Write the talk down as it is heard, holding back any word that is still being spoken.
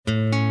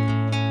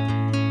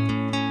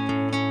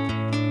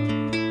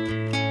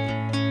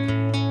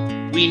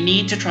We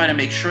need to try to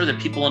make sure that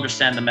people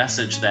understand the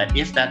message that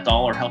if that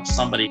dollar helps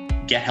somebody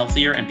get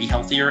healthier and be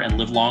healthier and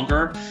live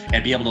longer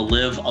and be able to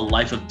live a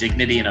life of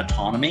dignity and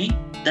autonomy,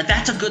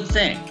 that's a good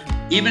thing,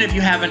 even if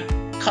you haven't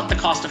cut the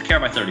cost of care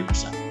by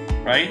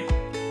 30%, right?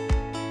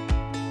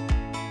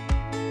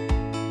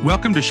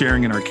 Welcome to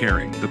Sharing in Our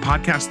Caring, the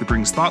podcast that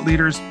brings thought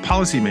leaders,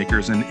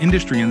 policymakers, and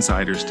industry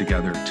insiders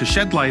together to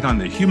shed light on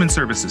the human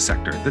services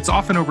sector that's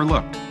often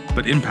overlooked,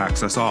 but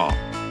impacts us all.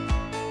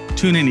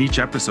 Tune in each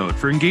episode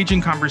for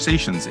engaging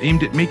conversations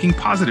aimed at making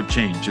positive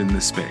change in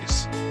this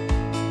space.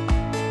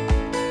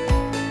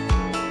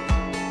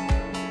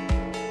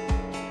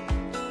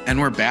 And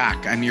we're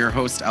back. I'm your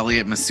host,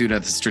 Elliot Masuda,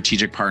 the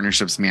Strategic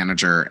Partnerships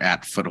Manager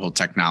at Foothold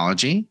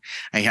Technology.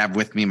 I have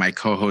with me my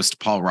co-host,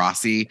 Paul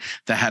Rossi,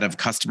 the Head of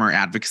Customer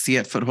Advocacy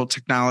at Foothold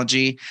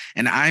Technology.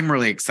 And I'm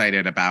really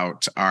excited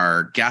about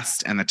our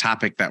guest and the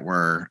topic that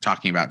we're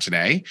talking about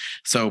today.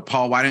 So,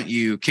 Paul, why don't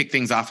you kick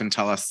things off and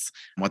tell us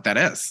what that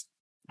is?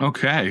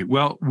 Okay,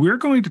 well, we're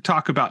going to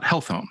talk about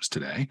health homes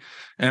today.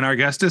 And our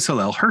guest is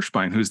Hillel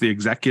Hirschbein, who's the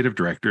Executive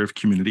Director of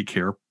Community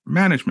Care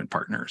Management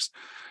Partners.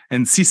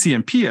 And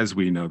CCMP, as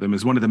we know them,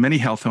 is one of the many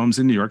health homes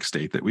in New York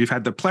State that we've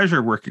had the pleasure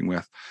of working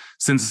with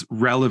since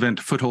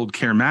Relevant Foothold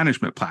Care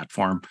Management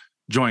Platform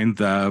joined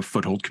the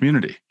Foothold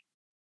community.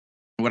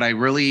 What I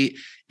really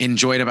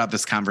enjoyed about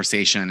this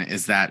conversation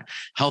is that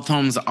health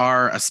homes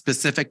are a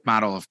specific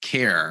model of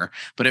care,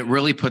 but it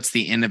really puts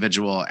the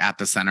individual at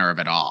the center of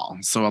it all.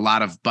 So a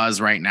lot of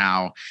buzz right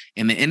now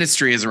in the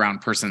industry is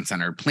around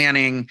person-centered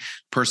planning,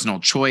 personal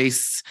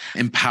choice,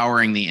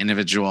 empowering the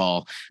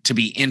individual to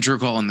be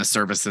integral in the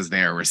services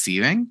they are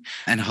receiving.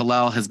 And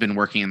Hillel has been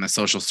working in the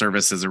social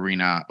services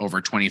arena over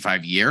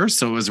 25 years.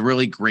 So it was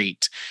really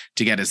great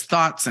to get his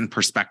thoughts and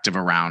perspective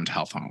around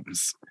health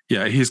homes.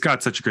 Yeah, he's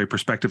got such a great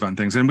perspective on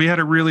things. And we had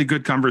a really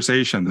good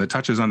conversation that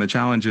touches on the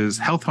challenges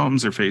health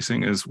homes are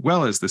facing, as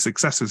well as the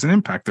successes and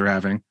impact they're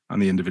having on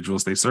the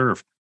individuals they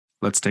serve.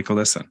 Let's take a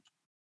listen.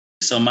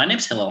 So my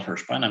name's Hillel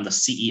Hirschbein. I'm the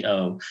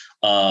CEO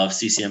of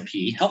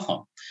CCMP Health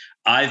Home.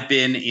 I've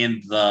been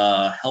in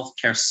the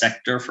healthcare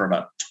sector for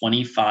about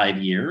 25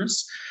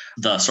 years.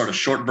 The sort of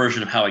short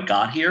version of how I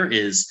got here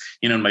is,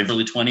 in my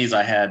early 20s,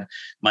 I had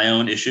my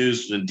own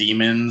issues,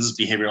 demons,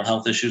 behavioral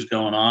health issues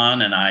going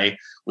on. And I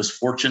was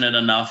fortunate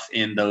enough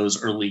in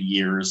those early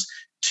years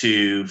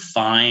to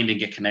find and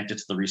get connected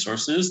to the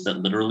resources that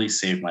literally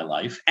saved my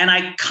life. And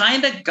I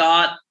kind of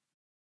got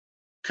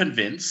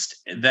convinced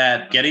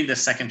that getting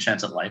this second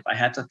chance at life, I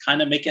had to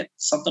kind of make it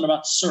something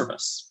about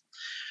service.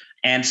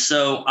 And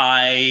so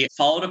I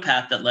followed a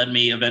path that led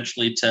me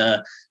eventually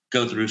to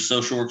go through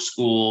social work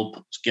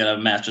school, get a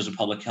master's in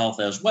public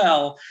health as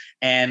well.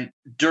 And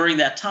during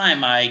that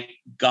time, I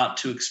got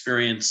to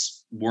experience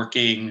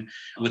working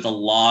with a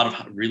lot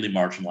of really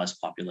marginalized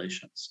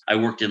populations. I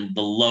worked in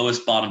the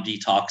lowest bottom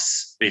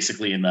detox,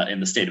 basically in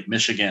the state of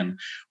Michigan,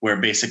 where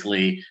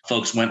basically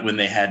folks went when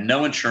they had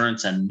no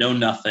insurance and no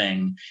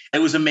nothing. It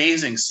was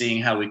amazing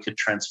seeing how we could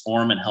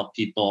transform and help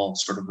people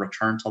sort of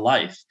return to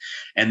life.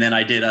 And then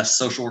I did a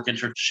social work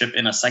internship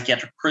in a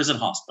psychiatric prison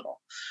hospital,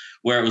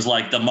 where it was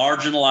like the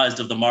marginalized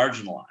of the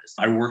marginalized.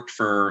 I worked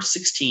for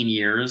 16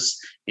 years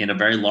in a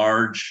very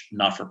large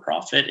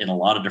not-for-profit in a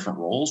lot of different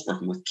roles,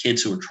 working with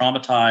kids who were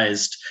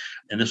traumatized.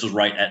 And this was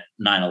right at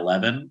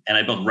 9/11. And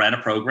I both ran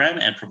a program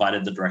and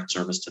provided the direct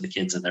service to the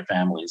kids and their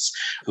families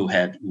who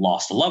had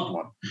lost a loved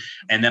one.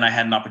 And then I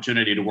had an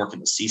opportunity to work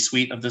in the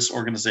C-suite of this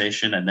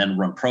organization and then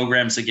run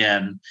programs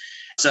again.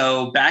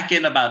 So back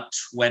in about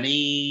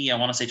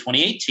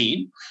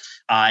 2018,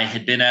 I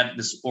had been at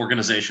this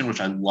organization,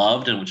 which I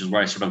loved and which is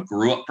where I sort of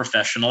grew up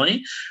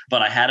professionally.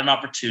 But I had an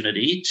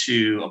opportunity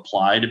to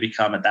apply to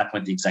become, at that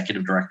point, the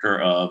executive director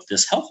of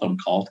this health home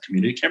called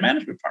Community Care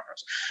Management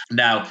Partners.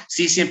 Now,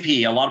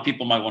 CCMP, a lot of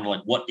people might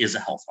wonder, what is a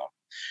health home?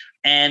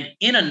 And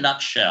in a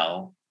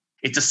nutshell,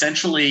 it's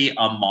essentially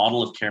a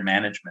model of care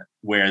management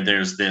where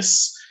there's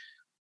this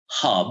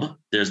hub,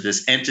 there's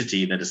this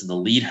entity that is the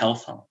lead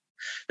health home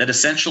that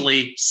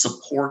essentially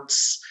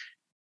supports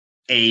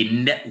a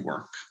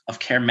network of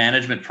care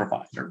management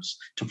providers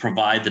to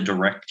provide the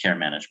direct care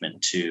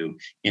management to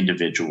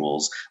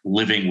individuals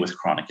living with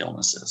chronic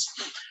illnesses.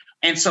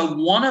 And so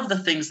one of the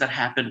things that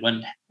happened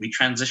when we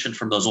transitioned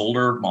from those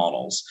older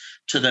models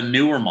to the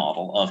newer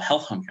model of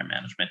health home care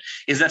management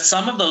is that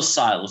some of those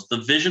silos, the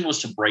vision was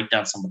to break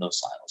down some of those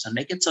silos and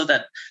make it so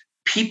that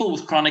people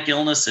with chronic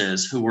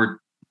illnesses who were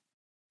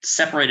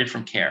separated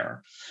from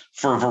care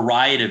for a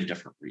variety of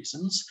different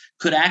reasons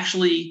could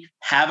actually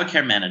have a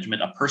care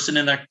management, a person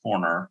in their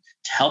corner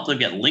to help them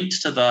get linked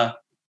to the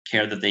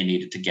care that they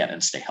needed to get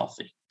and stay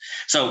healthy.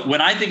 So when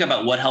I think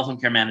about what health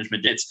and care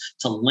management is,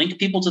 to link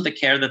people to the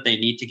care that they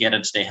need to get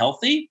and stay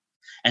healthy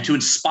and to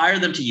inspire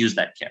them to use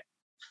that care.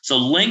 So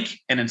link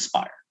and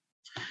inspire.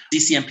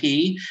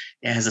 CCMP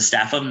has a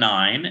staff of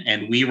 9,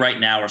 and we right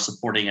now are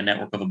supporting a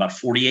network of about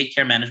 48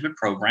 care management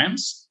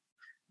programs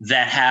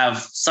that have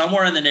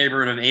somewhere in the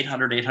neighborhood of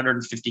 800,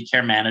 850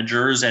 care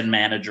managers and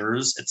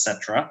managers, et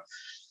cetera,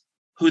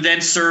 who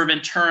then serve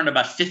in turn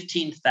about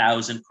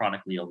 15,000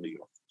 chronically ill New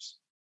Yorkers.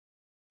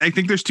 I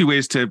think there's two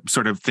ways to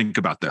sort of think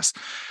about this.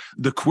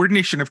 The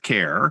coordination of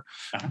care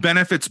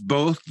benefits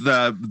both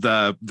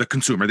the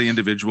consumer, the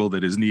individual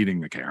that is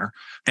needing the care,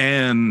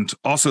 and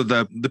also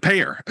the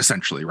payer,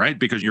 essentially, right?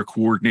 Because you're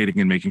coordinating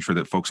and making sure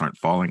that folks aren't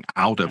falling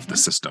out of the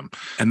system.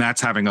 And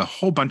that's having a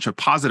whole bunch of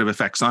positive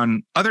effects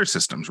on other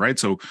systems, right?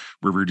 So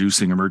we're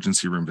reducing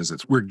emergency room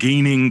visits. We're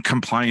gaining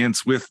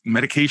compliance with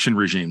medication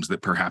regimes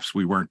that perhaps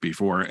we weren't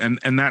before, and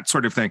that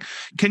sort of thing.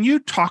 Can you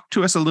talk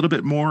to us a little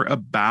bit more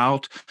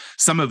about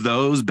some of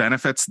those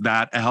benefits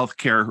that a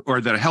healthcare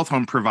or that a health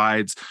home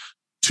provides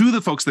to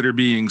the folks that are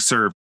being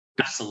served?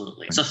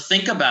 Absolutely. So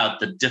think about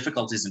the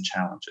difficulties and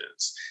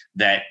challenges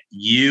that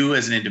you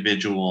as an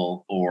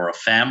individual or a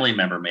family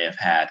member may have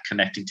had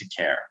connecting to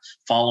care,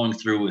 following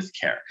through with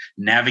care,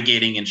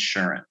 navigating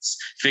insurance,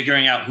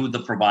 figuring out who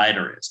the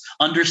provider is,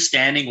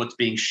 understanding what's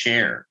being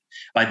shared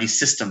by these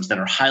systems that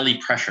are highly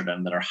pressured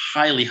and that are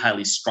highly,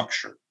 highly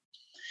structured.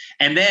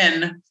 And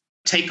then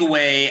take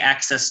away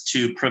access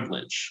to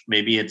privilege.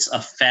 Maybe it's a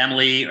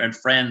family and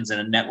friends and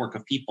a network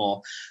of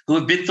people who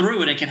have been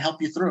through it and can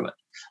help you through it.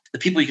 The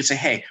people you can say,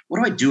 hey, what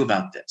do I do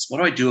about this? What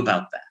do I do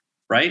about that?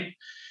 Right?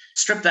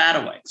 Strip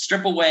that away.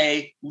 Strip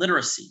away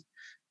literacy.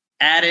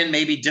 Add in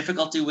maybe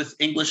difficulty with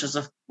English as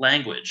a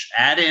language.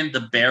 Add in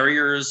the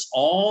barriers,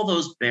 all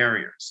those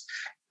barriers,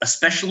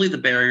 especially the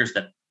barriers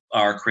that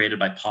are created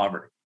by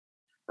poverty.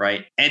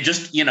 Right. And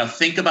just,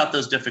 think about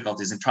those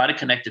difficulties and try to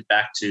connect it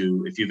back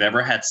to if you've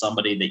ever had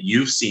somebody that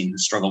you've seen who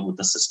struggled with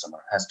the system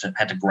or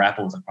had to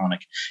grapple with a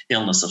chronic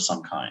illness of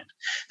some kind.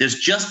 There's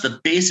just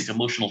the basic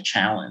emotional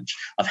challenge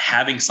of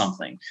having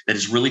something that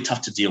is really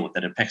tough to deal with,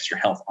 that affects your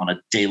health on a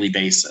daily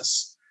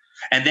basis.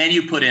 And then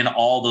you put in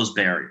all those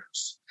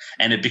barriers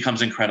and it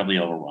becomes incredibly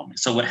overwhelming.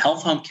 So what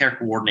health home care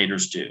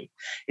coordinators do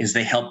is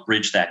they help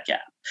bridge that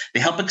gap.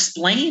 They help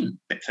explain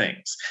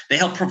things. They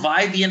help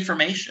provide the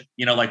information.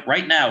 Like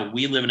right now,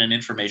 we live in an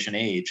information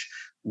age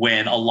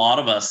when a lot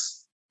of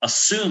us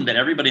assume that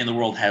everybody in the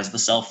world has the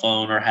cell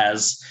phone or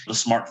has the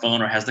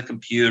smartphone or has the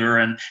computer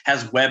and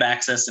has web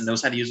access and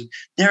knows how to use it.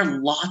 There are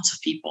lots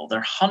of people. There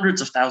are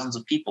hundreds of thousands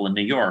of people in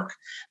New York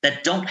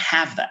that don't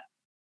have that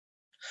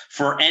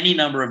for any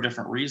number of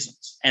different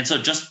reasons. And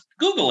so just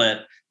Google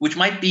it, which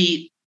might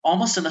be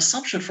almost an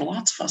assumption for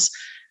lots of us,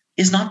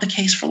 is not the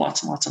case for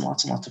lots and lots and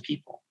lots and lots of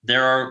people.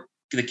 The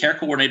care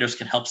coordinators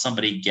can help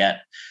somebody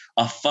get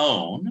a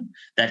phone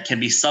that can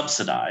be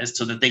subsidized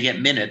so that they get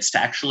minutes to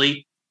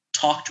actually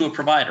talk to a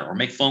provider or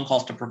make phone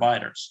calls to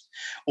providers,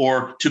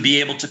 or to be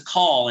able to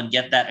call and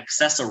get that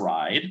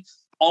Access-a-Ride.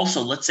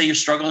 Also, let's say you're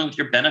struggling with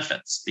your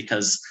benefits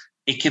because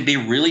it can be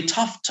really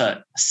tough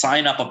to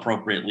sign up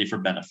appropriately for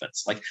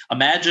benefits. Like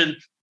imagine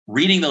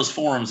reading those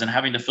forms and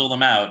having to fill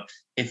them out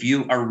if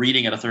you are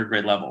reading at a third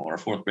grade level or a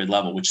fourth grade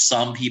level, which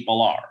some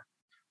people are,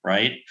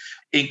 right?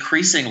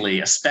 Increasingly,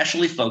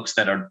 especially folks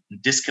that are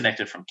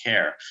disconnected from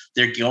care,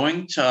 they're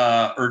going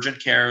to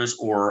urgent cares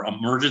or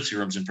emergency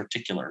rooms in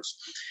particular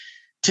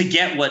to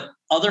get what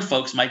other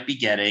folks might be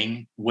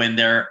getting when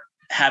they're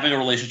having a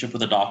relationship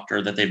with a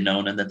doctor that they've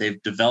known and that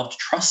they've developed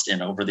trust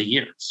in over the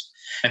years.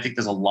 I think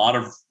there's a lot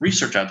of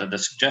research out there that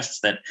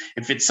suggests that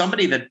if it's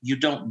somebody that you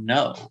don't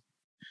know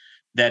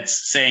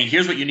that's saying,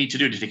 here's what you need to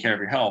do to take care of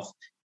your health,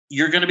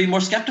 you're going to be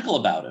more skeptical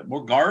about it,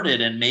 more guarded,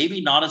 and maybe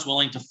not as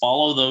willing to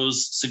follow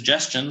those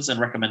suggestions and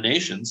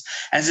recommendations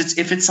as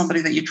if it's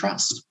somebody that you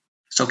trust.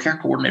 So care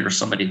coordinator is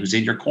somebody who's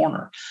in your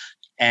corner,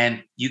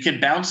 and you can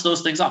bounce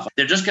those things off.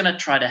 They're just going to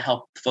try to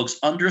help folks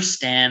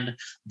understand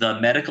the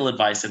medical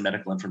advice and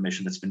medical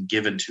information that's been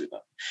given to them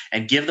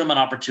and give them an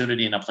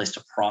opportunity and a place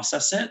to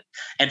process it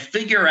and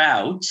figure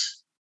out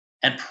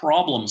and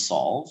problem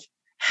solve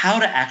how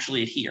to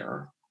actually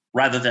adhere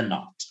rather than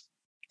not.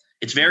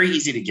 It's very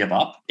easy to give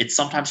up. It's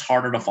sometimes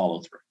harder to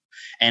follow through.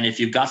 And if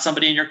you've got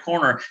somebody in your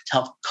corner to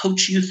help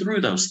coach you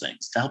through those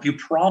things, to help you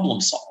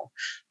problem solve,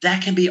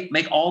 that can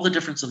make all the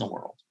difference in the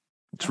world.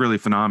 It's really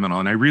phenomenal.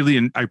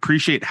 And I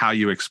appreciate how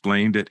you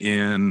explained it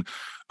in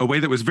a way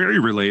that was very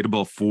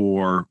relatable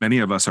for many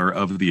of us are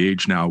of the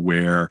age now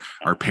where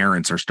our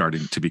parents are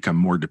starting to become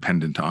more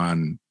dependent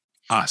on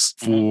us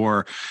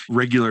for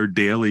regular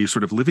daily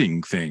sort of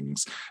living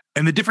things.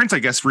 And the difference, I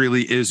guess,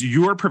 really is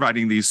you're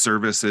providing these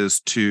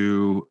services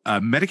to a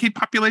Medicaid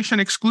population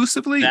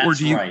exclusively? That's or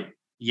do you... right.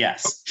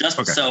 Yes.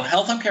 Okay. So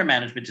health home care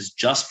management is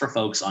just for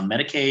folks on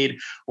Medicaid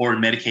or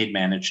in Medicaid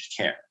managed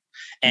care.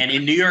 And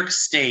in New York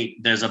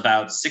State, there's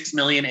about 6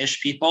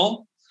 million-ish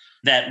people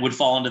that would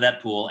fall into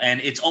that pool. And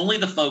it's only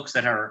the folks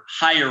that are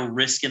higher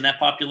risk in that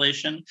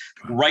population.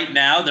 Right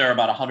now, there are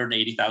about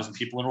 180,000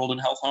 people enrolled in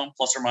health home,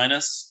 plus or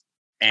minus.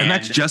 And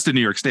that's just in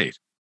New York State.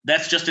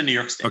 That's just in New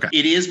York State. Okay.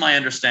 It is my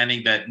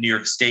understanding that New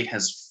York State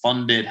has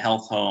funded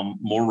health home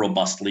more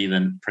robustly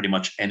than pretty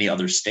much any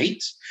other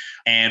state.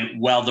 And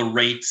while the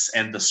rates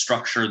and the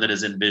structure that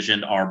is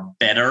envisioned are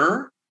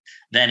better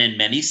than in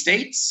many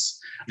states,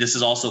 This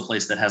is also a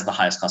place that has the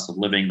highest cost of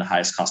living, the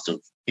highest cost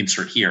of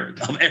insert here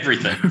of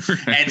everything.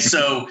 And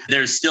so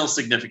there's still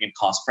significant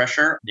cost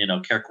pressure.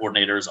 Care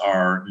coordinators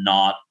are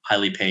not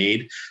highly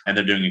paid, and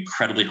they're doing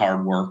incredibly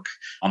hard work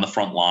on the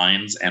front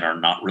lines and are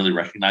not really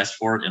recognized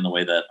for it in the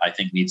way that I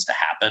think needs to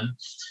happen.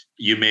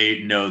 You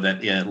may know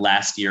that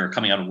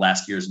coming out of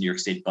last year's New York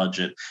State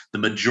budget, the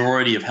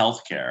majority of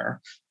healthcare,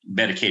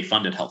 Medicaid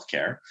funded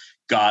healthcare,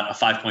 got a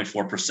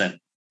 5.4%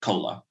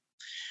 COLA.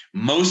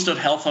 Most of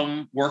health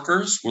home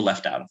workers were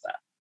left out of that.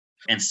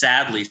 And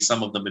sadly,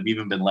 some of them have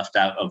even been left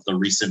out of the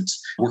recent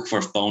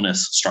workforce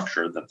bonus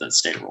structure that the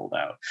state rolled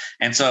out.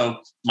 And so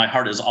my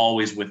heart is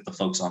always with the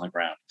folks on the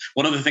ground.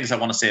 One of the things I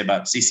want to say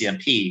about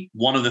CCMP,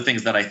 one of the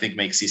things that I think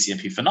makes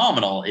CCMP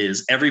phenomenal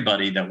is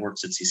everybody that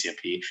works at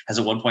CCMP has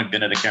at one point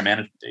been at a care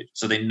management agency.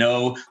 So they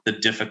know the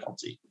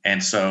difficulty.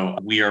 And so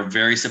we are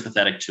very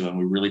sympathetic to, and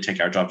we really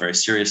take our job very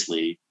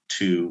seriously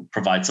to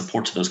provide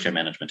support to those care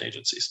management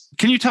agencies.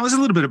 Can you tell us a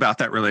little bit about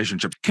that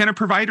relationship? Can a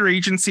provider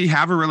agency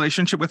have a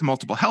relationship with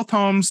multiple health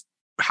homes?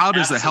 How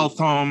does the health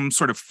home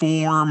sort of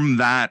form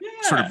that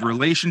sort of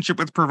relationship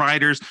with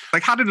providers?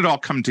 Like, how did it all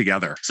come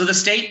together? So the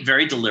state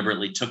very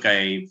deliberately took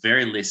a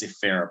very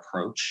laissez-faire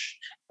approach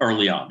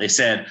early on. They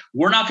said,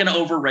 we're not going to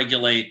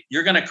overregulate.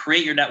 You're going to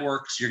create your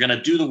networks. You're going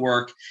to do the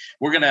work.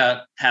 We're going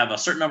to have a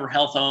certain number of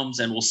health homes,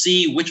 and we'll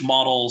see which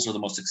models are the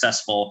most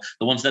successful.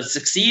 The ones that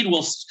succeed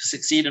will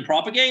succeed and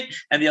propagate,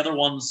 and the other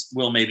ones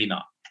will maybe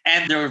not.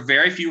 And there were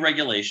very few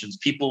regulations.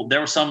 There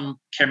were some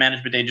care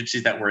management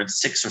agencies that were in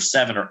 6 or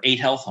 7 or 8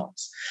 health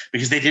homes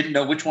because they didn't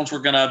know which ones were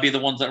going to be the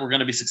ones that were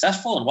going to be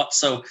successful and what.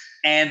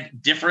 And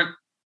different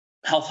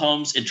health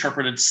homes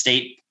interpreted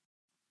state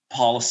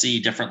policy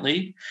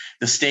differently.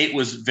 The state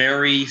was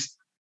very,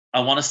 I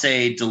want to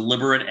say,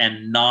 deliberate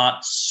and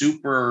not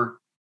super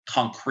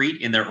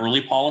concrete in their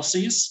early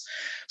policies.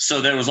 So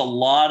there was a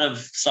lot of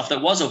stuff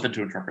that was open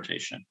to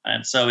interpretation.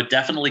 And so it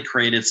definitely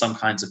created some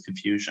kinds of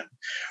confusion.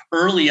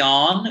 Early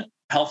on,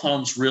 health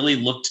homes really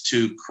looked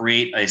to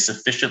create a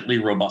sufficiently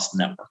robust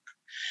network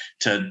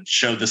to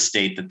show the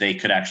state that they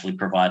could actually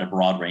provide a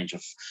broad range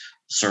of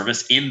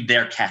service in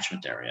their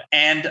catchment area.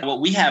 And what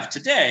we have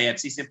today at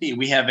CCMP,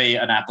 we have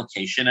an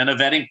application and a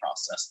vetting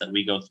process that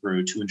we go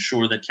through to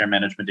ensure that care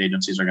management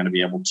agencies are going to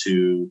be able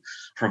to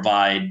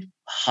provide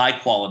high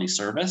quality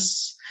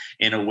service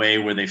in a way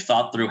where they've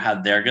thought through how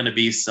they're going to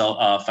be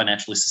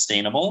financially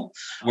sustainable,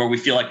 where we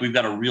feel like we've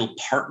got a real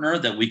partner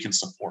that we can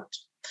support.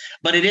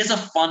 But it is a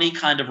funny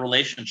kind of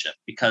relationship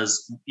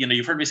because,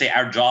 you've heard me say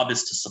our job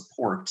is to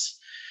support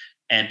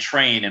and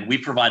train, and we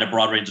provide a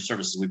broad range of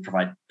services. We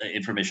provide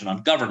information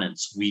on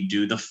governance. We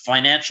do the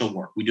financial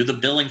work. We do the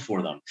billing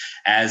for them.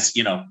 As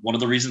one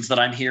of the reasons that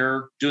I'm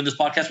here doing this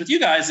podcast with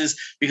you guys is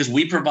because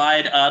we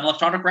provide an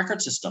electronic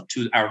record system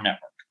to our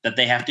network that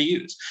they have to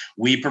use.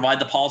 We provide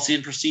the policy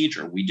and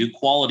procedure. We do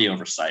quality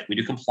oversight. We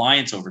do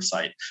compliance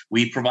oversight.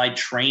 We provide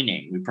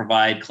training. We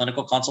provide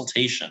clinical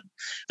consultation.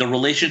 The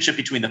relationship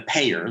between the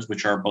payers,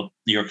 which are both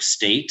New York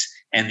State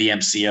and the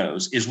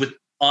MCOs, is with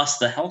us,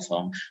 the health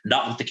home,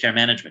 not with the care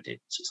management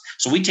agencies.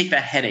 So we take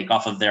that headache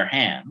off of their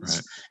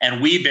hands,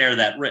 and we bear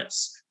that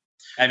risk.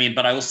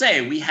 But I will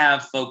say we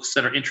have folks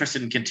that are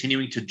interested in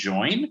continuing to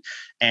join,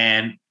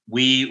 and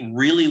we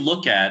really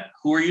look at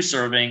who are you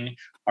serving?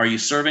 Are you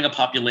serving a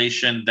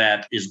population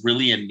that is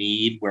really in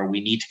need where we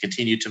need to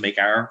continue to make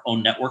our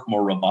own network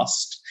more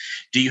robust?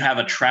 Do you have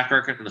a track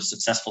record of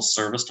successful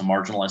service to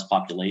marginalized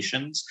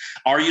populations?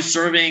 Are you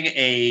serving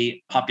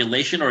a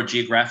population or a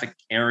geographic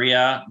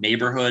area,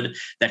 neighborhood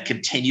that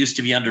continues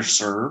to be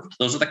underserved?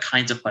 Those are the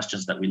kinds of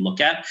questions that we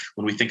look at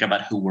when we think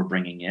about who we're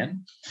bringing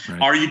in.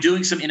 Right. Are you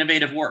doing some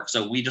innovative work?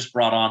 So we just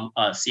brought on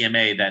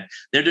CMA that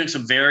they're doing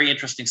some very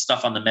interesting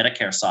stuff on the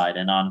Medicare side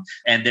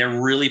and they're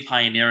really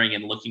pioneering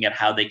and looking at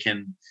how they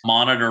can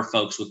monitor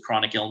folks with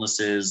chronic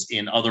illnesses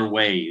in other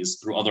ways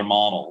through other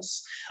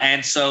models.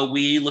 And so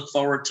we look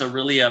forward to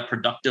really a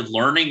productive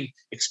learning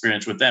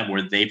experience with them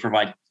where they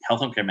provide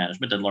health home care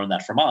management and learn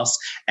that from us.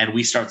 And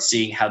we start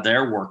seeing how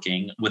they're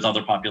working with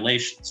other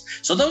populations.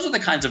 So those are the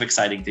kinds of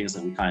exciting things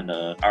that we kind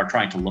of are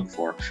trying to look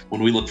for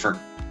when we look for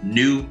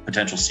new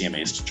potential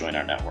CMAs to join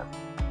our network.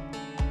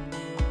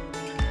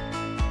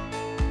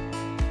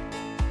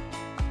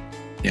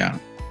 Yeah.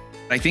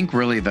 I think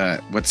really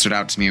what stood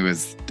out to me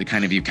was the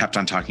kind of, you kept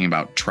on talking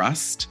about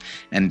trust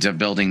and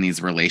building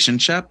these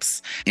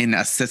relationships in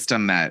a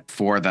system that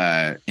for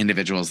the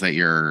individuals that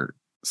you're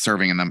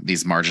serving in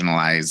these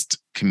marginalized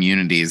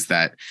communities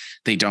that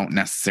they don't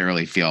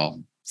necessarily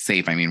feel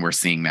safe. We're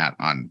seeing that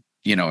on,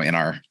 in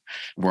our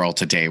world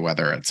today,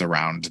 whether it's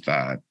around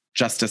the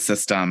justice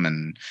system.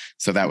 And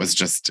so that was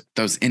just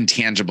those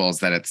intangibles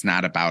that it's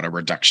not about a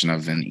reduction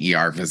of an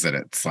ER visit.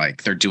 It's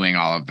like they're doing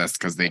all of this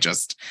because they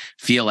just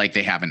feel like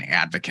they have an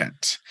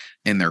advocate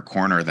in their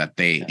corner that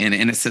they,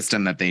 in a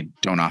system that they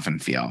don't often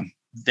feel.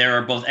 There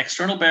are both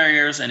external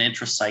barriers and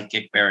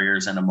intrapsychic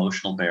barriers and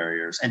emotional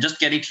barriers. And just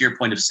getting to your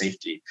point of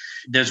safety,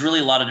 there's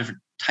really a lot of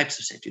different types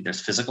of safety. There's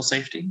physical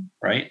safety,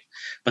 right?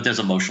 But there's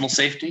emotional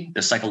safety,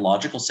 there's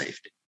psychological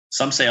safety.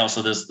 Some say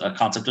also there's a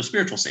concept of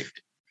spiritual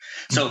safety.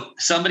 So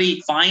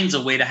somebody finds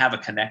a way to have a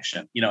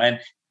connection, and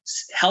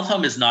Health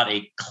Home is not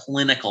a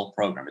clinical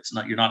program. It's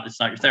not your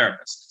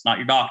therapist. It's not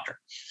your doctor.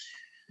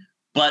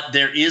 But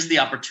there is the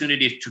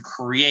opportunity to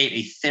create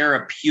a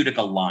therapeutic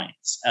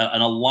alliance,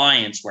 an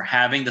alliance where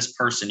having this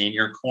person in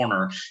your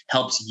corner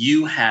helps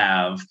you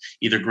have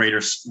either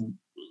greater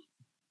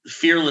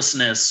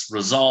fearlessness,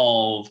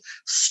 resolve,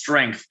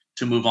 strength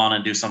to move on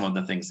and do some of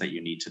the things that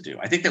you need to do.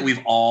 I think that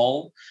we've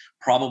all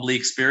probably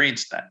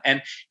experienced that.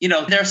 And,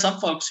 there are some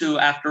folks who,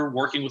 after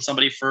working with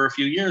somebody for a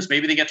few years,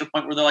 maybe they get to a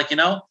point where they're like,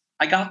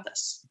 I got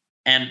this.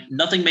 And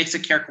nothing makes a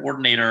care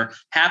coordinator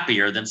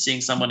happier than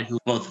seeing someone who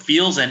both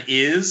feels and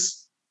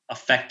is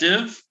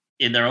effective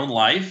in their own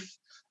life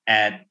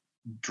at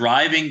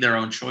driving their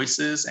own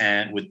choices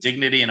and with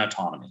dignity and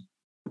autonomy.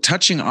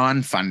 Touching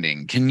on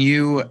funding, can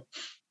you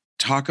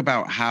talk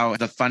about how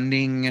the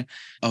funding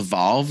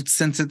evolved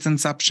since its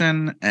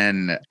inception?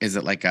 And is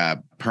it like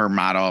a per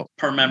model?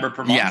 Per member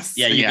per month? Yes.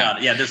 Yeah, you got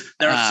it. Yeah,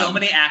 there are so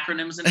many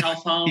acronyms in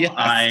Health Home.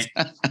 Yes.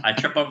 I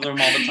trip over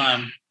them all the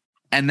time.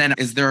 And then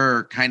is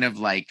there kind of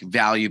like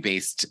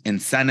value-based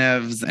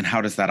incentives, and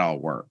how does that all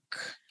work?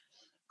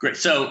 Great.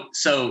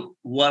 So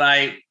what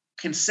I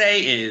can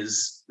say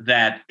is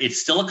that it's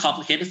still a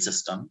complicated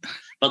system,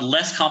 but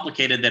less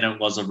complicated than it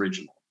was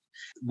originally.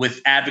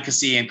 With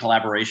advocacy and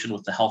collaboration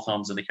with the health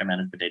homes and the care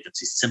management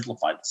agencies,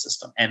 simplified the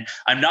system. And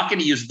I'm not going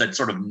to use that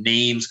sort of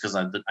names because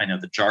I know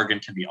the jargon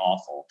can be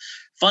awful.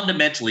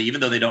 Fundamentally,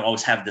 even though they don't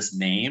always have this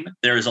name,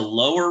 there is a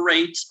lower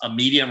rate, a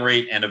medium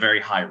rate, and a very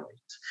high rate,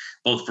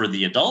 both for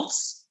the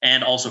adults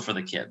and also for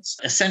the kids.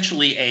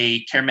 Essentially,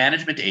 a care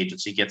management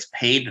agency gets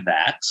paid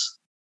that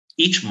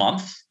each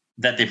month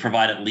that they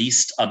provide at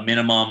least a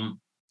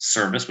minimum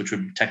service, which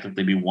would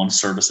technically be one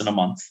service in a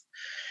month.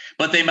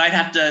 But they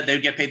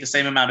would get paid the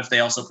same amount if they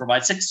also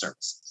provide 6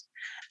 services.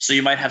 So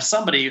you might have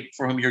somebody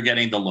for whom you're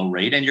getting the low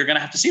rate, and you're going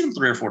to have to see them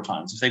 3 or 4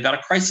 times. If they've got a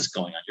crisis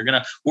going on, you're going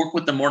to work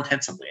with them more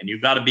intensively, and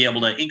you've got to be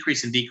able to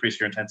increase and decrease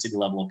your intensity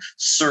level of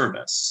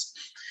service.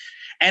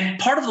 And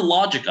part of the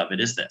logic of it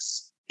is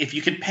this. If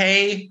you can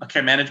pay a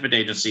care management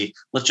agency,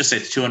 let's just say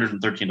it's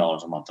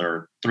 $213 a month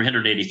or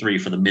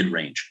 $383 for the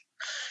mid-range.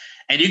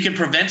 And you can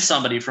prevent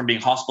somebody from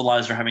being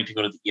hospitalized or having to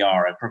go to the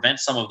ER and prevent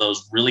some of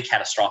those really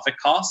catastrophic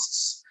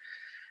costs.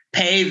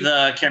 Pay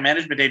the care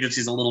management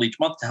agencies a little each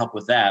month to help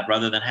with that,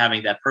 rather than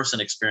having that person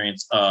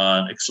experience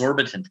an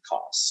exorbitant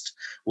cost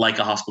like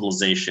a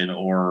hospitalization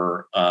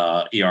or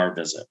ER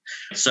visit.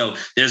 So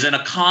there's an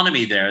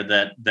economy there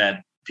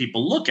that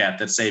people look at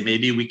that say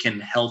maybe we can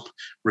help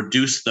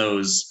reduce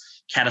those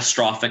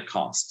catastrophic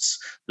costs,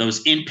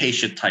 those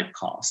inpatient type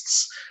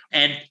costs.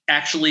 And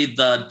actually,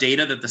 the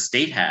data that the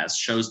state has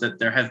shows that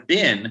there have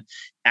been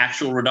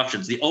actual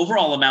reductions. The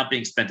overall amount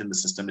being spent in the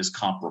system is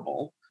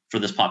comparable for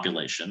this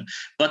population,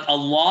 but a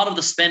lot of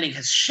the spending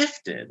has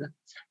shifted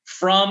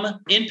from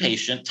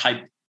inpatient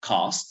type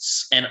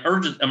costs and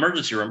urgent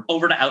emergency room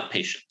over to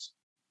outpatient.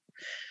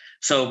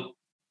 So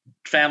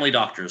family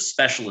doctors,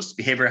 specialists,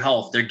 behavioral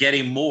health, they're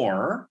getting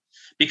more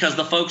because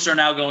the folks are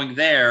now going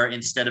there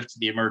instead of to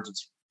the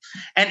emergency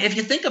room. And if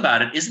you think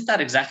about it, isn't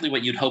that exactly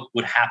what you'd hope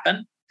would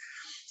happen?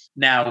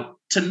 Now,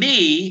 to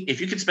me,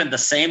 if you could spend the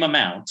same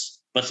amount,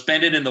 but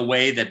spend it in the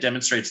way that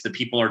demonstrates that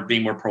people are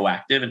being more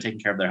proactive and taking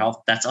care of their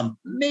health, that's a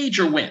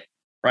major win,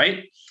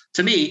 right?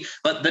 To me,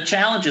 but the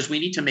challenge is we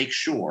need to make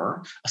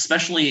sure,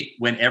 especially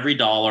when every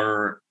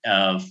dollar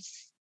of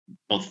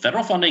both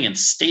federal funding and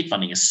state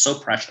funding is so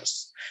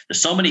precious. There's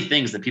so many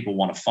things that people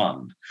want to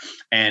fund,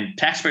 and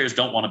taxpayers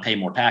don't want to pay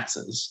more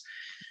taxes.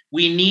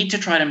 We need to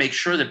try to make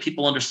sure that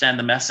people understand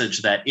the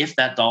message that if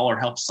that dollar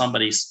helps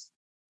somebody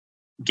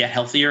get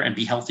healthier and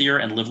be healthier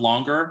and live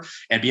longer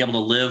and be able to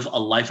live a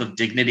life of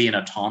dignity and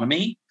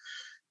autonomy,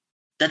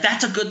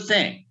 that's a good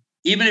thing,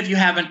 even if you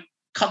haven't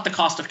cut the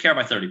cost of care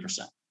by 30%.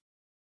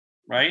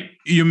 Right?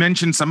 You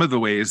mentioned some of the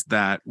ways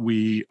that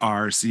we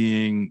are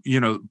seeing,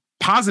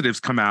 positives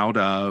come out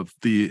of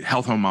the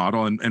health home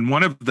model. And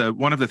one of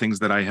the things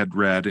that I had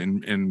read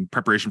in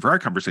preparation for our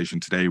conversation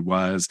today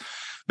was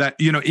that,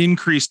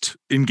 increased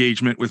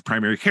engagement with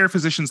primary care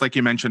physicians, like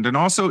you mentioned, and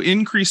also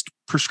increased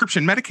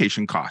prescription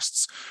medication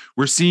costs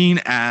were seen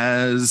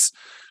as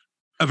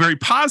a very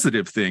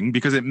positive thing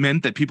because it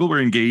meant that people were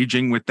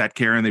engaging with that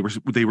care and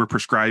they were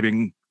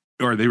prescribing,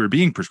 or they were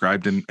being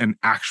prescribed and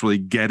actually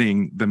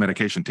getting the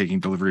medication, taking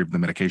delivery of the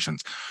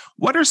medications.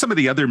 What are some of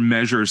the other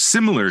measures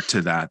similar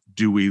to that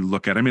do we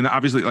look at? I mean,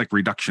 obviously like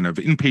reduction of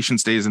inpatient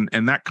stays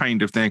and that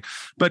kind of thing,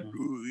 but,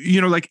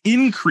 like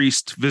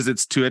increased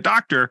visits to a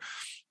doctor,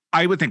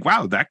 I would think,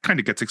 wow, that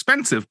kind of gets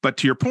expensive. But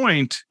to your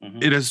point,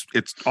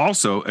 it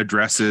also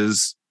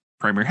addresses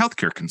primary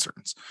healthcare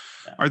concerns.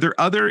 Yeah. Are there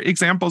other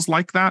examples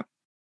like that?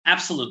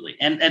 Absolutely.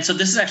 And so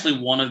this is actually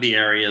one of the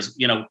areas,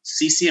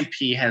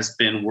 CCMP has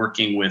been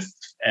working with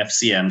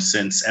FCM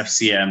since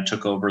FCM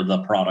took over the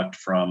product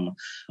from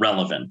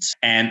Relevant.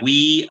 And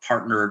we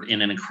partnered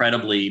in an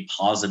incredibly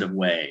positive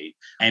way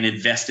and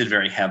invested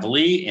very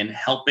heavily in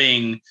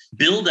helping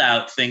build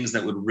out things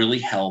that would really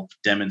help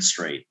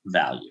demonstrate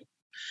value.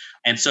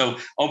 And so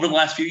over the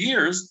last few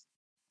years,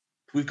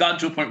 we've gotten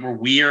to a point where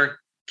we are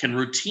can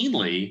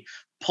routinely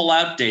pull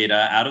out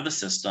data out of the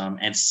system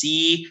and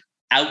see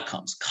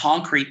outcomes,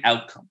 concrete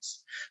outcomes.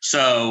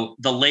 So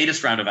the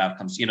latest round of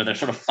outcomes, there's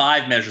sort of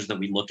 5 measures that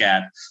we look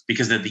at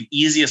because they're the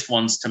easiest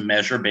ones to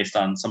measure based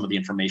on some of the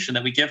information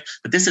that we give.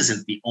 But this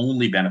isn't the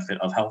only benefit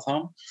of Health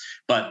Home.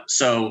 But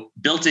so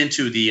built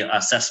into the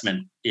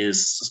assessment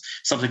is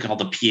something called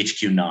the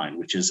PHQ-9,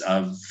 which is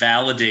a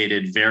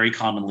validated, very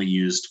commonly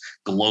used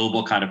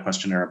global kind of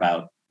questionnaire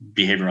about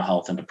behavioral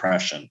health and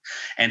depression.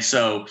 And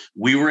so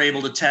we were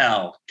able to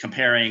tell,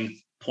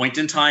 comparing point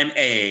in time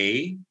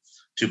A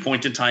to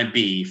point in time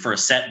B for a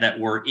set that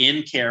were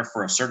in care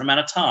for a certain amount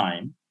of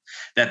time,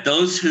 that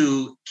those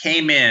who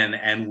came in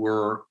and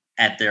were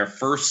at their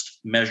first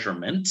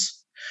measurement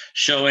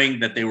showing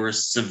that they were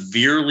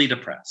severely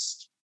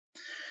depressed,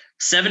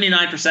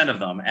 79% of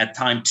them at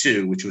time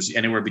 2, which was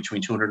anywhere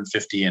between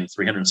 250 and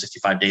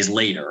 365 days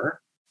later,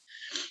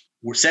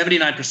 were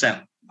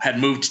 79% had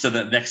moved to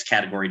the next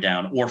category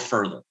down or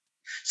further.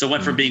 So it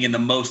went from being in the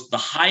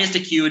highest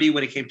acuity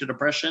when it came to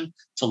depression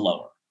to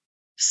lower.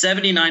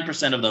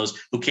 79% of those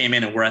who came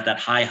in and were at that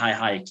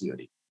high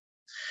acuity.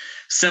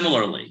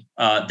 Similarly,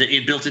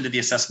 built into the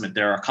assessment,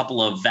 there are a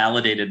couple of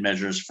validated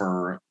measures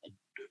for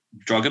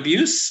drug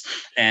abuse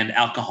and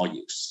alcohol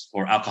use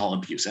or alcohol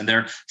abuse. And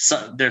they're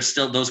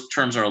still, those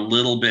terms are a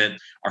little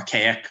bit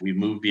archaic. We've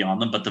moved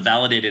beyond them, but the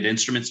validated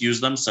instruments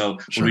use them. So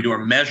when we do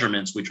our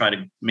measurements, we try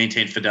to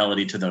maintain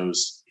fidelity to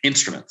those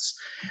instruments.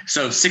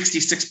 So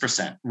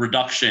 66%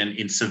 reduction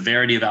in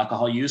severity of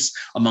alcohol use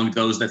among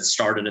those that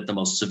started at the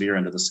most severe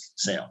end of the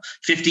scale.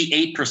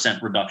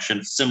 58%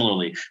 reduction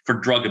similarly for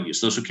drug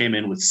abuse, those who came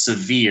in with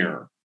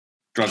severe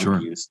drug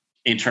abuse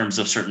in terms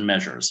of certain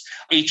measures.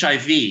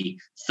 HIV,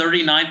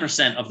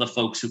 39% of the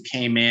folks who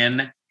came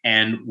in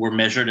and were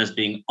measured as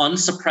being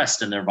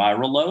unsuppressed in their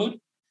viral load,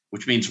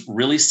 which means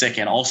really sick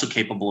and also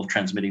capable of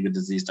transmitting the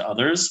disease to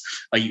others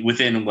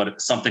within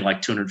something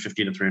like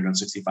 250 to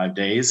 365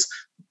 days.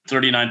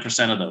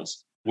 39% of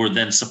those were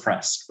then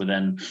suppressed,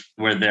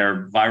 where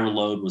their viral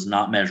load was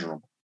not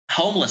measurable.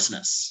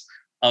 Homelessness,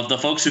 of the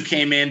folks who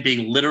came in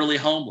being literally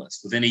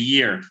homeless within a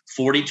year,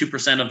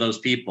 42% of those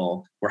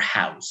people were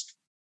housed,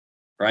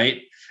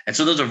 right? And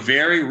so those are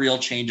very real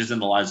changes in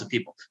the lives of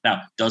people.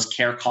 Now, does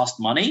care cost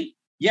money?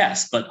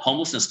 Yes, but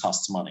homelessness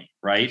costs money,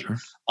 right? Sure.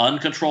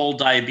 Uncontrolled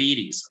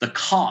diabetes, the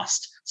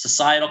cost,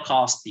 societal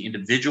cost, the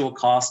individual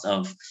cost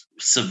of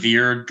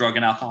severe drug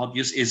and alcohol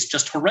abuse is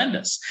just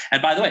horrendous.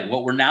 And by the way,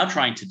 what we're now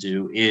trying to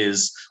do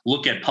is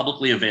look at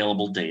publicly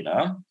available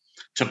data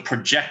to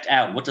project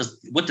out what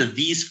do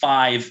these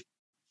 5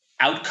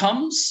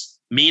 outcomes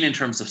mean in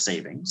terms of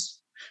savings,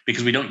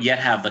 because we don't yet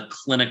have the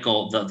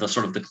clinical, the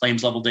sort of the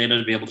claims level data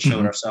to be able to show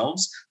it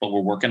ourselves, but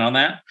we're working on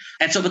that.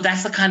 And so, but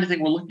that's the kind of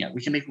thing we're looking at.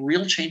 We can make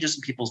real changes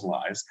in people's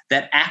lives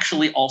that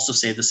actually also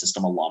save the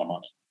system a lot of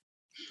money.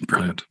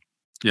 Brilliant.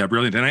 Yeah,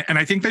 brilliant. And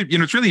I think that,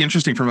 it's really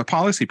interesting from a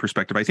policy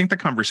perspective. I think the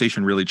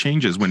conversation really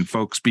changes when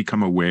folks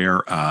become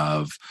aware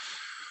of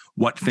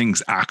what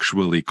things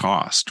actually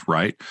cost,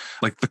 right?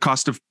 Like the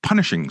cost of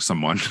punishing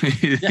someone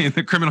in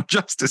the criminal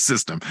justice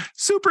system,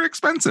 super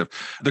expensive.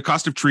 The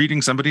cost of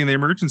treating somebody in the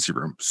emergency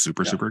room,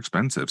 super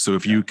expensive. So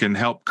if you can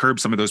help curb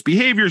some of those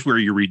behaviors where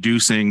you're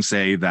reducing,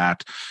 say,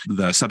 that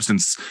the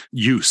substance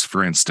use,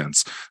 for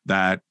instance,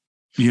 that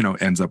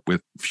ends up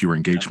with fewer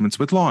engagements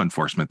with law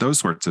enforcement, those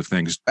sorts of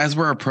things. As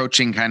we're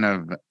approaching kind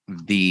of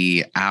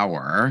the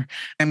hour,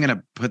 I'm going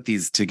to put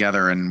these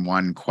together in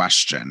one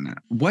question.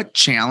 What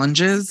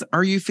challenges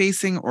are you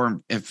facing?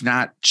 Or if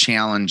not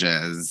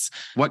challenges,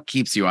 what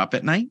keeps you up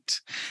at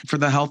night for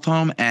the Health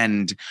Home?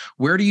 And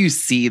where do you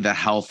see the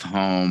Health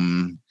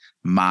Home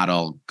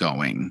model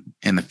going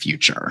in the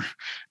future?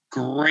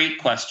 Great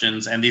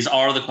questions. And these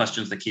are the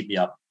questions that keep me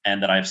up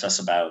and that I obsess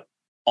about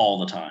all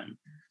the time.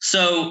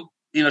 So,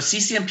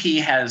 CCMP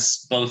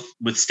has, both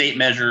with state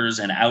measures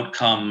and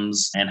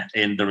outcomes and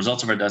in the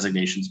results of our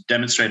designations,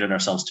 demonstrated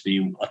ourselves to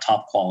be a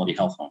top quality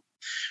health home.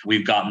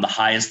 We've gotten the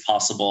highest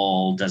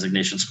possible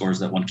designation scores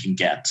that one can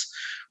get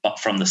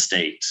from the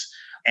state.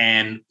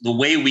 And the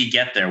way we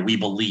get there, we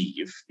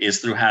believe, is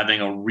through having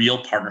a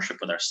real partnership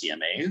with our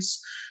CMAs,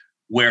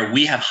 where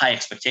we have high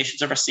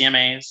expectations of our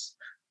CMAs,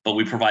 but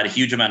we provide a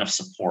huge amount of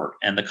support.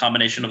 And the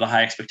combination of the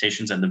high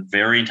expectations and the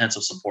very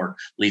intensive support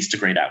leads to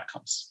great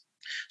outcomes.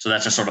 So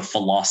that's a sort of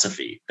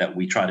philosophy that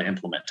we try to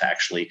implement to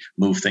actually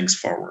move things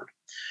forward.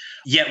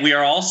 Yet we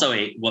are also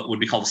what would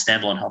be called a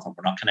standalone health home.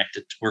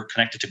 We're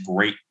connected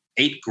to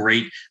 8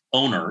 great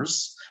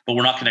owners, but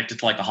we're not connected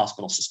to like a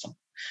hospital system.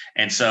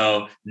 And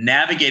so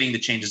navigating the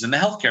changes in the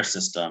healthcare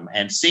system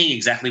and seeing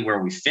exactly where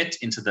we fit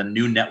into the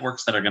new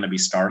networks that are going to be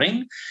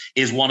starting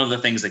is one of the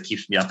things that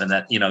keeps me up. And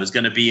that, is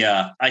going to be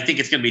I think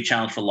it's going to be a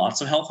challenge for lots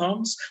of health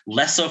homes,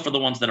 less so for the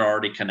ones that are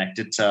already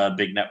connected to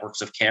big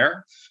networks of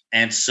care.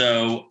 And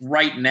so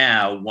right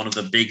now, one of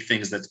the big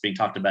things that's being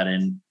talked about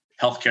in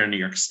healthcare in New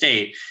York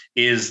State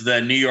is the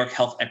New York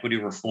Health Equity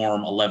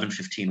Reform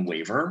 1115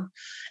 waiver.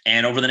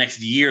 And over the next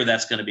year,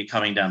 that's going to be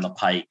coming down the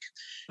pike.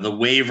 The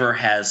waiver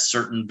has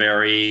certain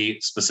very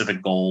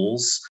specific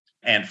goals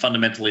and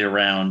fundamentally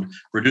around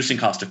reducing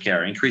cost of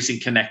care, increasing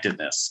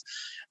connectedness.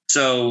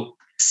 So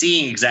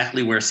seeing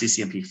exactly where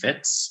CCMP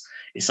fits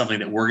is something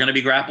that we're going to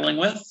be grappling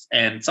with,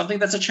 and something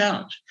that's a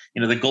challenge.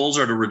 The goals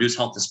are to reduce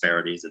health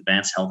disparities,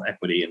 advance health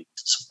equity, and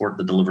support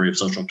the delivery of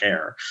social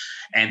care.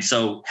 And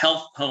so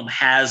Health Home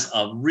has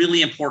a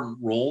really important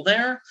role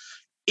there.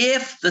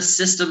 If the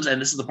systems,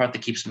 and this is the part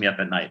that keeps me up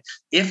at night,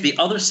 if the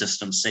other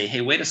systems say, hey,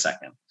 wait a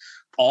second,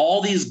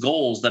 all these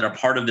goals that are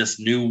part of this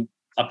new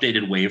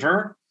updated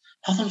waiver,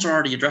 health homes are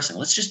already addressing.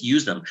 Let's just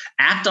use them.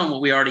 Act on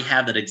what we already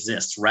have that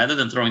exists rather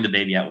than throwing the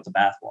baby out with the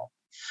bathwater.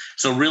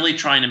 So really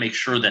trying to make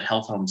sure that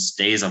health home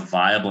stays a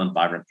viable and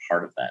vibrant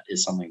part of that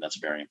is something that's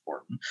very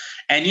important.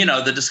 And,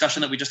 the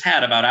discussion that we just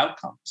had about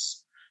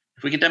outcomes,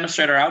 if we can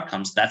demonstrate our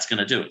outcomes, that's going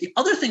to do it. The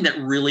other thing that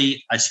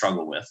really I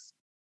struggle with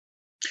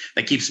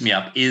that keeps me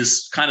up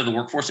is kind of the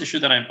workforce issue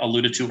that I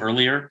alluded to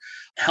earlier.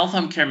 Health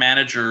home care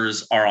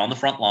managers are on the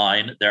front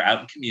line. They're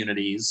out in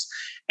communities.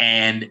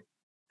 And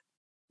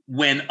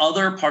when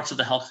other parts of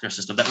the healthcare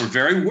system that were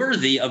very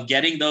worthy of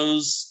getting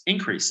those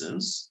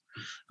increases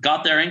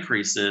got their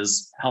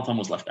increases, health home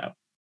was left out.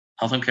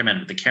 Health home care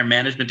management, the care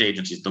management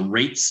agencies, the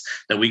rates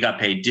that we got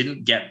paid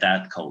didn't get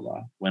that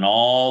COLA when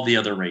all the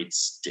other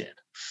rates did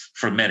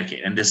for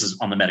Medicaid. And this is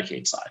on the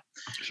Medicaid side.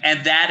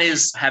 And that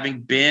is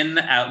having been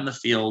out in the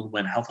field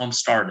when health home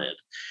started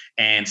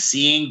and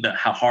seeing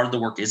how hard the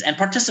work is and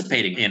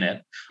participating in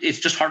it. It's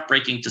just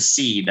heartbreaking to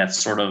see that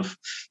sort of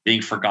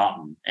being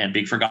forgotten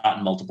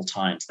multiple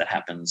times that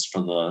happens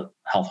for the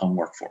health home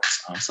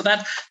workforce. So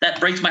that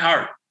breaks my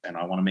heart. And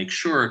I want to make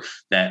sure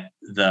that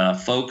the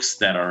folks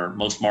that are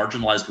most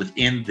marginalized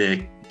within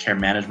the care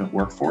management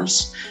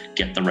workforce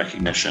get the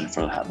recognition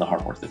for the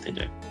hard work that they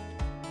do.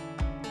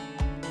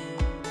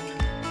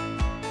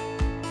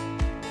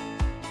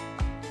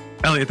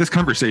 Elliot, this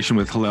conversation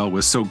with Hillel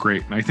was so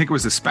great. And I think it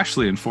was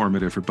especially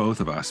informative for both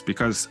of us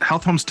because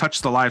health homes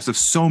touch the lives of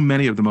so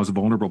many of the most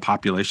vulnerable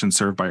populations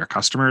served by our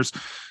customers.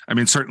 I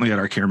mean, certainly at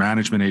our care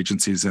management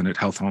agencies and at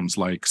health homes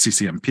like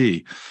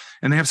CCMP.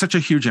 And they have such a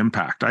huge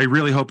impact. I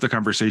really hope the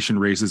conversation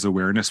raises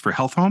awareness for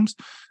health homes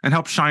and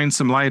helps shine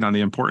some light on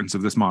the importance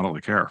of this model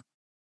of care.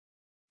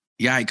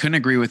 Yeah, I couldn't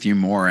agree with you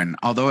more. And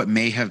although it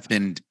may have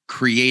been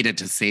created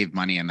to save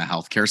money in the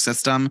healthcare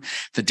system,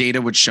 the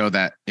data would show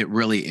that it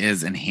really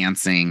is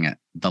enhancing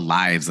the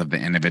lives of the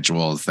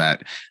individuals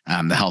that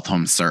the health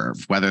homes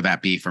serve, whether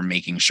that be for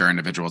making sure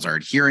individuals are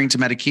adhering to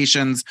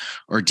medications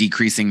or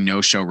decreasing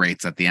no-show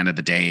rates. At the end of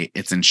the day,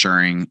 it's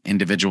ensuring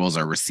individuals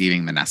are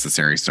receiving the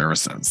necessary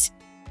services.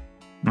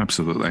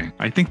 Absolutely.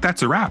 I think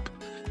that's a wrap.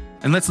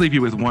 And let's leave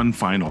you with one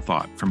final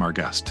thought from our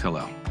guest,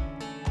 Hillel.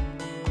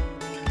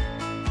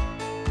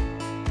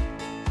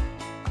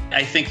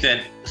 I think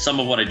that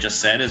some of what I just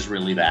said is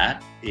really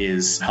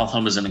health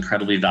home is an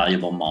incredibly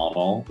valuable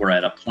model. We're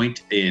at a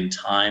point in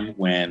time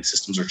when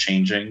systems are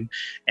changing,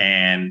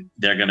 and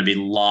there are going to be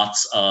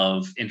lots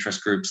of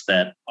interest groups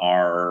that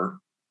are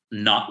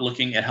not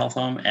looking at health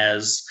home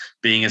as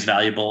being as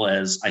valuable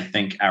as I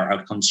think our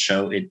outcomes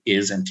show it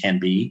is and can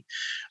be.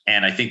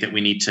 And I think that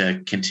we need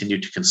to continue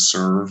to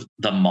conserve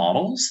the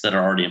models that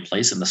are already in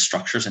place and the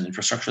structures and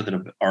infrastructure that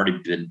have already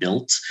been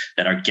built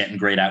that are getting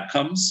great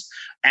outcomes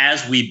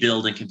as we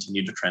build and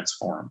continue to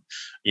transform.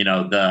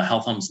 The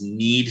health homes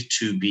need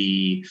to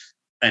be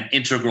an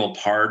integral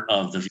part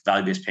of the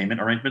value-based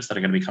payment arrangements that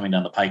are going to be coming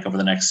down the pike over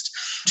the next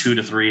 2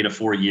 to 3 to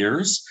 4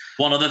 years.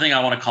 One other thing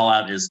I want to call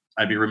out is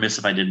I'd be remiss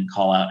if I didn't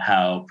call out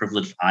how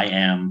privileged I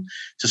am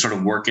to sort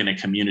of work in a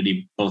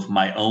community, both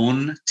my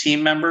own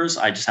team members.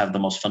 I just have the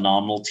most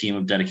phenomenal team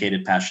of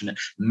dedicated, passionate,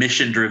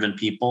 mission-driven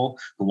people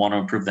who want to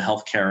improve the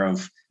healthcare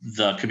of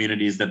the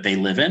communities that they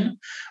live in.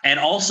 And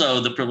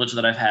also the privilege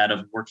that I've had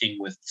of working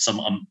with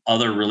some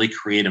other really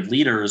creative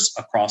leaders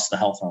across the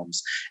health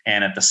homes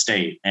and at the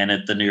state and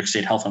at the New York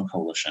State Health Home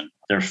Coalition.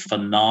 They're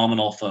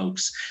phenomenal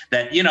folks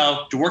that,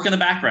 to work in the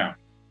background,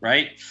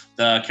 right?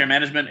 The care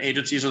management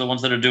agencies are the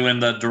ones that are doing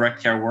the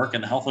direct care work,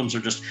 and the health homes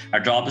are just, our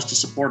job is to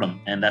support them.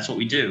 And that's what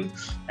we do.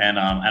 And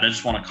I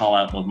just want to call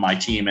out both my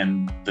team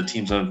and the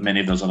teams of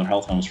many of those other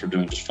health homes for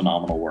doing just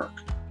phenomenal work.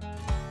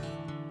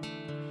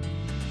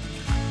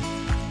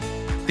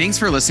 Thanks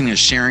for listening to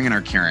Sharing and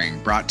Our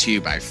Caring, brought to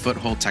you by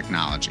Foothold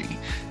Technology.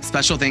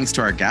 Special thanks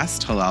to our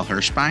guest, Hillel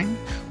Hirschbein.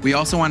 We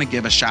also want to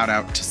give a shout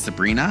out to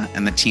Sabrina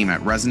and the team at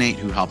Resonate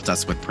who helped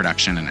us with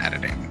production and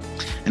editing.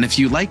 And if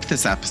you liked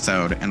this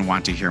episode and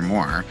want to hear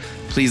more,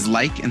 please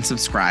like and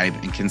subscribe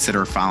and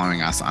consider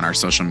following us on our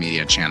social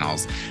media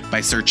channels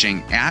by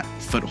searching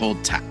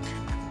 @Foothold Tech.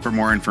 For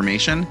more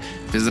information,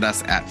 visit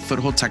us at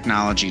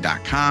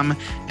footholdtechnology.com,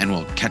 and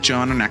we'll catch you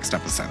on our next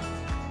episode.